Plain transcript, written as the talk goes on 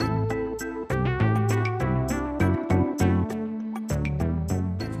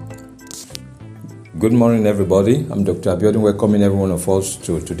Good morning, everybody. I'm Dr. Abiodun, welcoming every one of us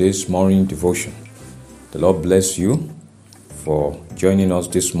to today's morning devotion. The Lord bless you for joining us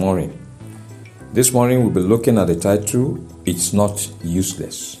this morning. This morning, we'll be looking at the title, It's Not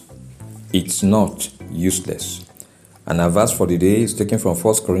Useless. It's Not Useless. And our verse for the day is taken from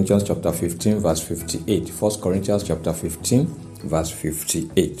 1 Corinthians chapter 15, verse 58. 1 Corinthians chapter 15, verse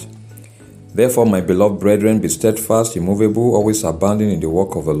 58. Therefore, my beloved brethren, be steadfast, immovable, always abounding in the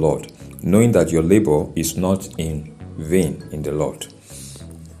work of the Lord, knowing that your labor is not in vain in the Lord.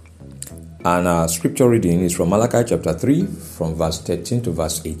 And our scripture reading is from Malachi chapter 3, from verse 13 to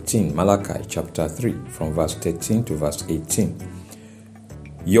verse 18. Malachi chapter 3, from verse 13 to verse 18.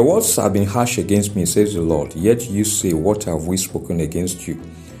 Your words have been harsh against me, says the Lord, yet you say, what have we spoken against you?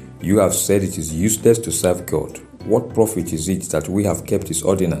 You have said it is useless to serve God. What profit is it that we have kept his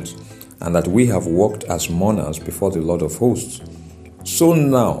ordinance, and that we have walked as mourners before the Lord of hosts? So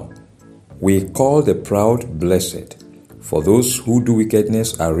now, we call the proud blessed, for those who do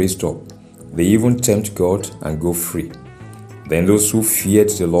wickedness are raised up. They even tempt God and go free. Then those who feared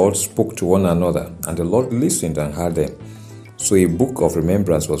the Lord spoke to one another, and the Lord listened and heard them. So a book of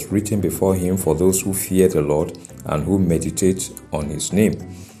remembrance was written before him for those who fear the Lord and who meditate on his name.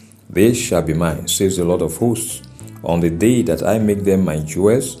 They shall be mine, says the Lord of hosts, on the day that I make them my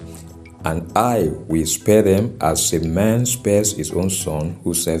jewels, and I will spare them as a man spares his own son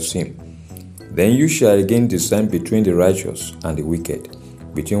who serves him. Then you shall again discern between the righteous and the wicked,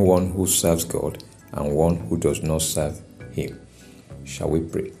 between one who serves God and one who does not serve him. Shall we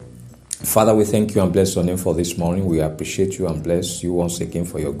pray? Father, we thank you and bless your name for this morning. We appreciate you and bless you once again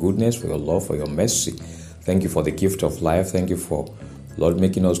for your goodness, for your love, for your mercy. Thank you for the gift of life. Thank you for, Lord,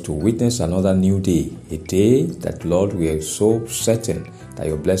 making us to witness another new day. A day that, Lord, we are so certain that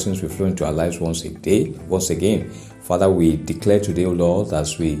your blessings will flow into our lives once again. Father, we declare today, O Lord,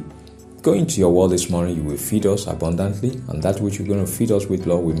 as we go into your word this morning, you will feed us abundantly, and that which you're going to feed us with,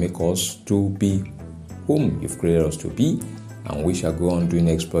 Lord, will make us to be whom you've created us to be, and we shall go on doing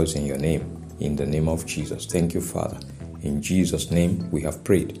exploits in your name, in the name of Jesus. Thank you, Father. In Jesus' name we have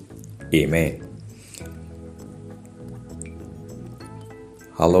prayed. Amen.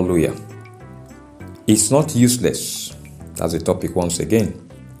 Hallelujah. It's not useless. That's the topic once again.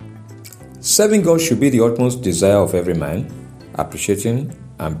 Serving God should be the utmost desire of every man, appreciating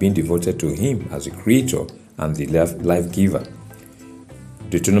and being devoted to him as the creator and the life giver.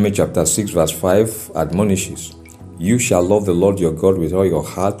 Deuteronomy chapter 6 verse 5 admonishes, you shall love the Lord your God with all your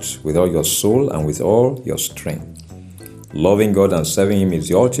heart, with all your soul, and with all your strength. Loving God and serving him is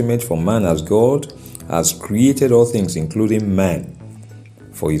the ultimate for man, as God has created all things, including man,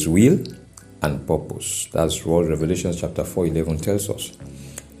 for his will and purpose. That's what Revelation chapter 4:11 tells us.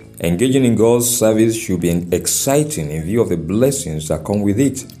 Engaging in God's service should be exciting in view of the blessings that come with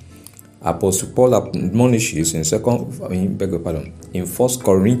it. Apostle Paul admonishes in 1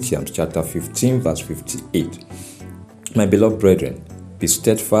 Corinthians chapter 15 verse 58. My beloved brethren, be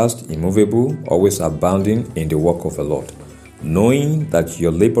steadfast, immovable, always abounding in the work of the Lord, knowing that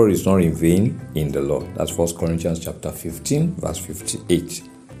your labor is not in vain in the Lord. That's 1 Corinthians chapter 15 verse 58.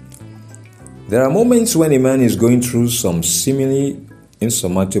 There are moments when a man is going through some seemingly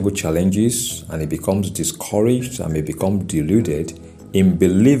insurmountable challenges, and he becomes discouraged and may become deluded in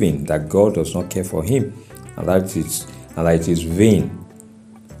believing that God does not care for him, and that it is vain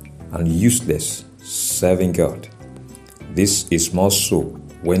and useless serving God. This is more so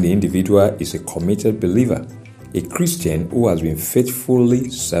when the individual is a committed believer, a Christian who has been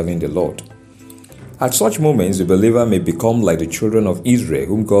faithfully serving the Lord. At such moments, the believer may become like the children of Israel,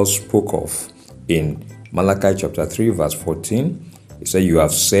 whom God spoke of in Malachi chapter 3 verse 14. He said, you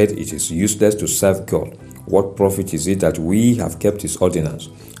have said it is useless to serve God. What profit is it that we have kept his ordinance,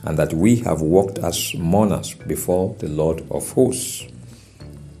 and that we have walked as mourners before the Lord of hosts?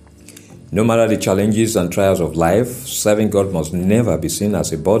 No matter the challenges and trials of life, serving God must never be seen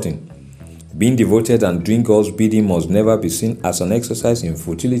as a burden. Being devoted and doing God's bidding must never be seen as an exercise in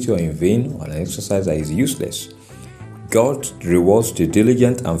futility or in vain, or an exercise that is useless. God rewards the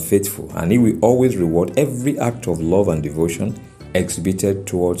diligent and faithful, and he will always reward every act of love and devotion exhibited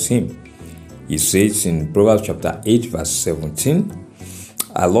towards him. He says in Proverbs chapter 8 verse 17,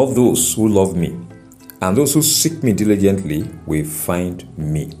 I love those who love me, and those who seek me diligently will find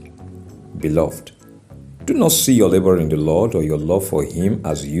me. Beloved, do not see your labor in the Lord or your love for him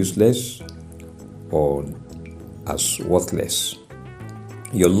as useless or as worthless.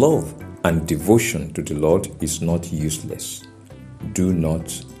 Your love and devotion to the Lord is not useless. Do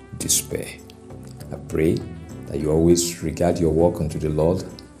not despair. I pray that you always regard your work unto the Lord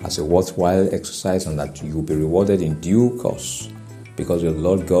as a worthwhile exercise, and that you will be rewarded in due course, because the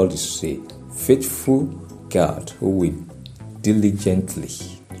Lord God is a faithful God who will diligently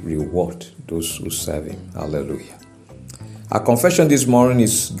reward those who serve him. Hallelujah. Our confession this morning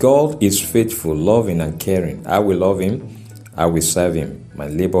is God is faithful, loving, and caring. I will love him. I will serve him. My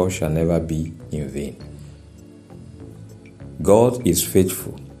labor shall never be in vain. God is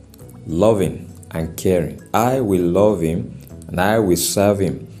faithful, loving, and caring. I will love him and I will serve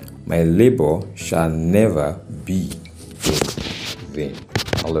him. My labor shall never be in vain.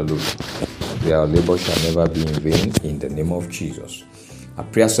 Hallelujah. Our labor shall never be in vain in the name of Jesus. Our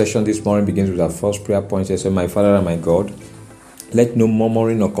prayer session this morning begins with our first prayer point. It says, My Father and my God, let no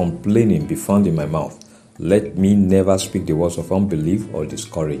murmuring or complaining be found in my mouth. Let me never speak the words of unbelief or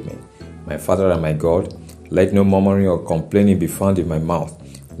discouragement. My Father and my God, let no murmuring or complaining be found in my mouth.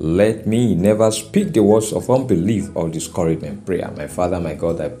 Let me never speak the words of unbelief or discouragement. Prayer. My Father, my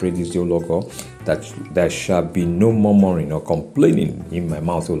God, I pray this day, O Lord God, that there shall be no murmuring or complaining in my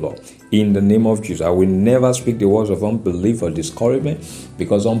mouth, O Lord. In the name of Jesus, I will never speak the words of unbelief or discouragement,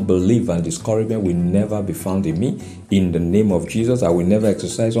 because unbelief and discouragement will never be found in me. In the name of Jesus, I will never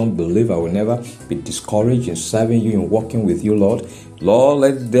exercise unbelief. I will never be discouraged in serving you and walking with you, Lord. Lord,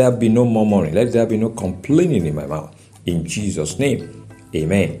 let there be no murmuring. Let there be no complaining in my mouth. In Jesus' name.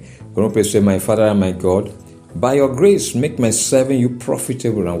 Amen. I'm going to pray, say, My Father and my God, by your grace, make my serving you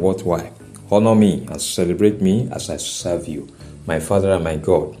profitable and worthwhile. Honor me and celebrate me as I serve you. My Father and my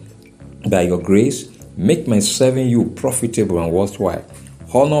God, by your grace, make my serving you profitable and worthwhile.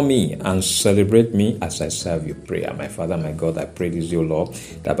 Honor me and celebrate me as I serve you. Prayer. My Father, my God, I pray this, O Lord,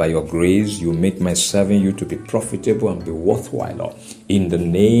 that by your grace you make my serving you to be profitable and be worthwhile, Lord. In the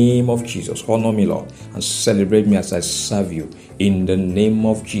name of Jesus, honor me, Lord, and celebrate me as I serve you. In the name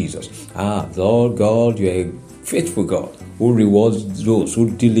of Jesus. Lord God, you are a faithful God who rewards those who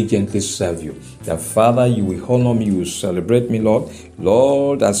diligently serve you. That Father, you will honor me, you will celebrate me, Lord.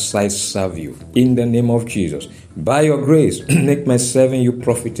 Lord, as I serve you. In the name of Jesus. By your grace, make my serving you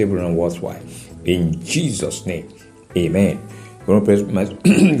profitable and worthwhile. In Jesus' name. Amen. I'm going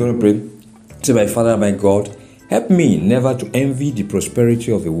to pray. Say, My Father, my God, help me never to envy the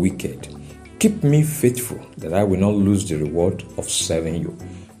prosperity of the wicked. Keep me faithful, that I will not lose the reward of serving you.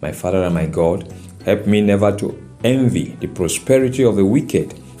 My Father and my God, help me never to envy the prosperity of the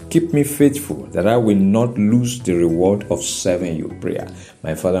wicked. Keep me faithful, that I will not lose the reward of serving you. Prayer.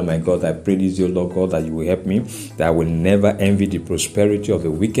 My Father, my God, I pray this, O Lord God, that you will help me, that I will never envy the prosperity of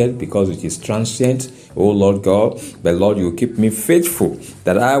the wicked, because it is transient, O Lord God. But Lord, you will keep me faithful,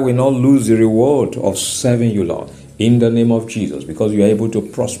 that I will not lose the reward of serving you, Lord. In the name of Jesus, because you are able to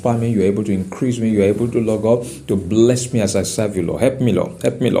prosper me, you are able to increase me, you are able to, Lord God, to bless me as I serve you, Lord. Help me, Lord.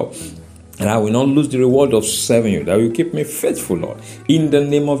 Help me, Lord. And I will not lose the reward of serving you. That will keep me faithful, Lord. In the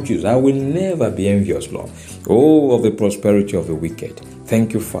name of Jesus, I will never be envious, Lord. Oh, of the prosperity of the wicked.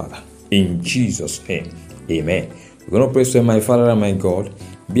 Thank you, Father. In Jesus' name, amen. We're going to pray, say, My Father and my God,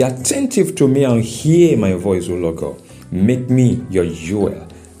 be attentive to me and hear my voice, O Lord God. Make me your jewel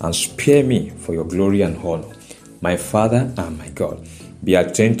and spare me for your glory and honor. My Father and my God, be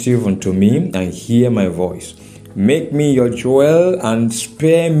attentive unto me and hear my voice. Make me your jewel and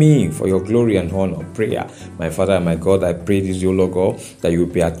spare me for your glory and honor. Prayer. My Father and my God, I pray this, O Lord God, that you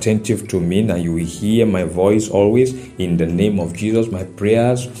will be attentive to me and you will hear my voice always. In the name of Jesus, my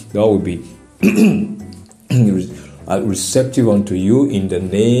prayers, God, will be receptive unto you in the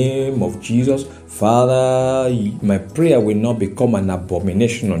name of Jesus. Father, my prayer will not become an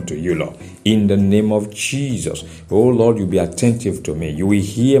abomination unto you, Lord. In the name of Jesus. Oh, Lord, you be attentive to me. You will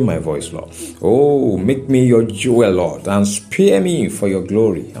hear my voice, Lord. Oh, make me your jewel, Lord, and spare me for your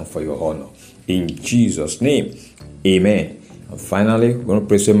glory and for your honor. In Jesus' name, amen. And finally, we're going to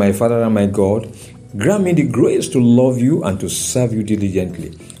pray, say, My Father and my God, grant me the grace to love you and to serve you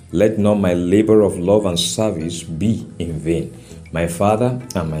diligently. Let not my labor of love and service be in vain. My Father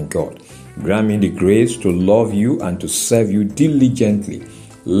and my God, grant me the grace to love you and to serve you diligently.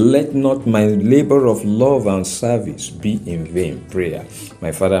 Let not my labor of love and service be in vain. Prayer.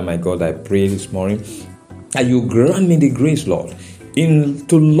 My Father and my God, I pray this morning that you grant me the grace, Lord,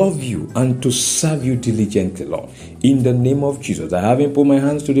 to love you and to serve you diligently, Lord. In the name of Jesus, that having put my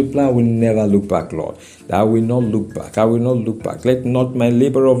hands to the plow, I will never look back, Lord. That I will not look back. I will not look back. Let not my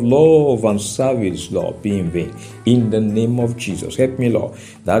labor of love and service, Lord, be in vain. In the name of Jesus, help me, Lord.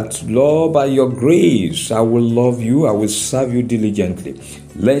 That, Lord, by your grace, I will love you. I will serve you diligently.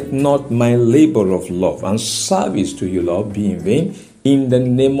 Let not my labor of love and service to you, Lord, be in vain. In the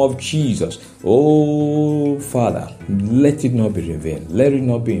name of Jesus. Oh, Father, let it not be in vain. Let it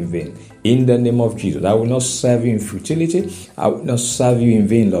not be in vain. In the name of Jesus. I will not serve you in futility. I will not serve you in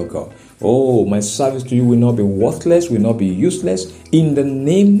vain, Lord God. Oh, my service to you will not be worthless, will not be useless. In the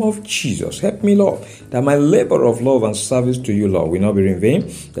name of Jesus, help me, Lord, that my labor of love and service to you, Lord, will not be in vain,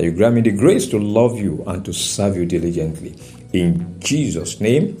 that you grant me the grace to love you and to serve you diligently. In Jesus'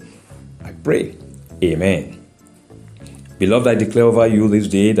 name, I pray. Amen. Beloved, I declare over you this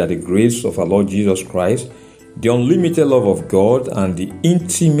day that the grace of our Lord Jesus Christ, the unlimited love of God, and the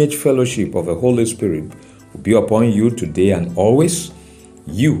intimate fellowship of the Holy Spirit will be upon you today and always.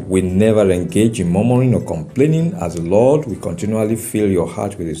 You will never engage in murmuring or complaining, as the Lord will continually fill your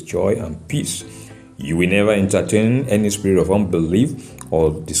heart with His joy and peace. You will never entertain any spirit of unbelief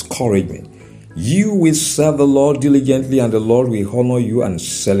or discouragement. You will serve the Lord diligently, and the Lord will honor you and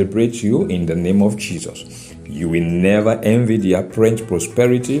celebrate you in the name of Jesus. You will never envy the apparent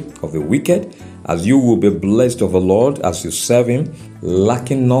prosperity of the wicked, as you will be blessed of the Lord as you serve Him,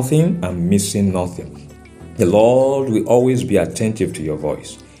 lacking nothing and missing nothing. The Lord will always be attentive to your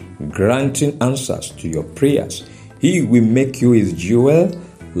voice, granting answers to your prayers. He will make you His jewel,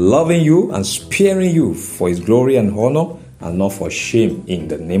 loving you and sparing you for His glory and honor, and not for shame, in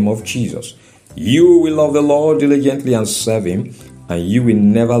the name of Jesus. You will love the Lord diligently and serve Him, and you will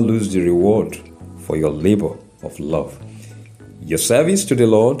never lose the reward for your labor of love. Your service to the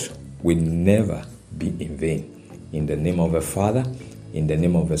Lord will never be in vain. In the name of the Father, in the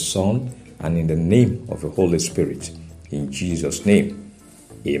name of the Son, and in the name of the Holy Spirit. In Jesus' name,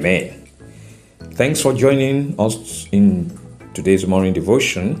 amen. Thanks for joining us in today's morning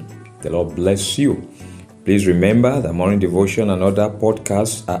devotion. The Lord bless you. Please remember that morning devotion and other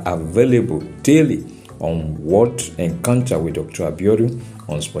podcasts are available daily on Word Encounter with Dr. Abiodun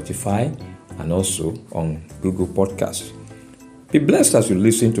on Spotify and also on Google Podcasts. Be blessed as you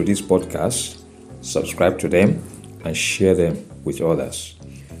listen to these podcasts, subscribe to them, and share them with others.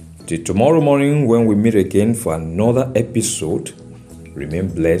 Till tomorrow morning when we meet again for another episode,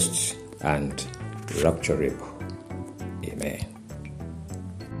 remain blessed and rapturable. Amen.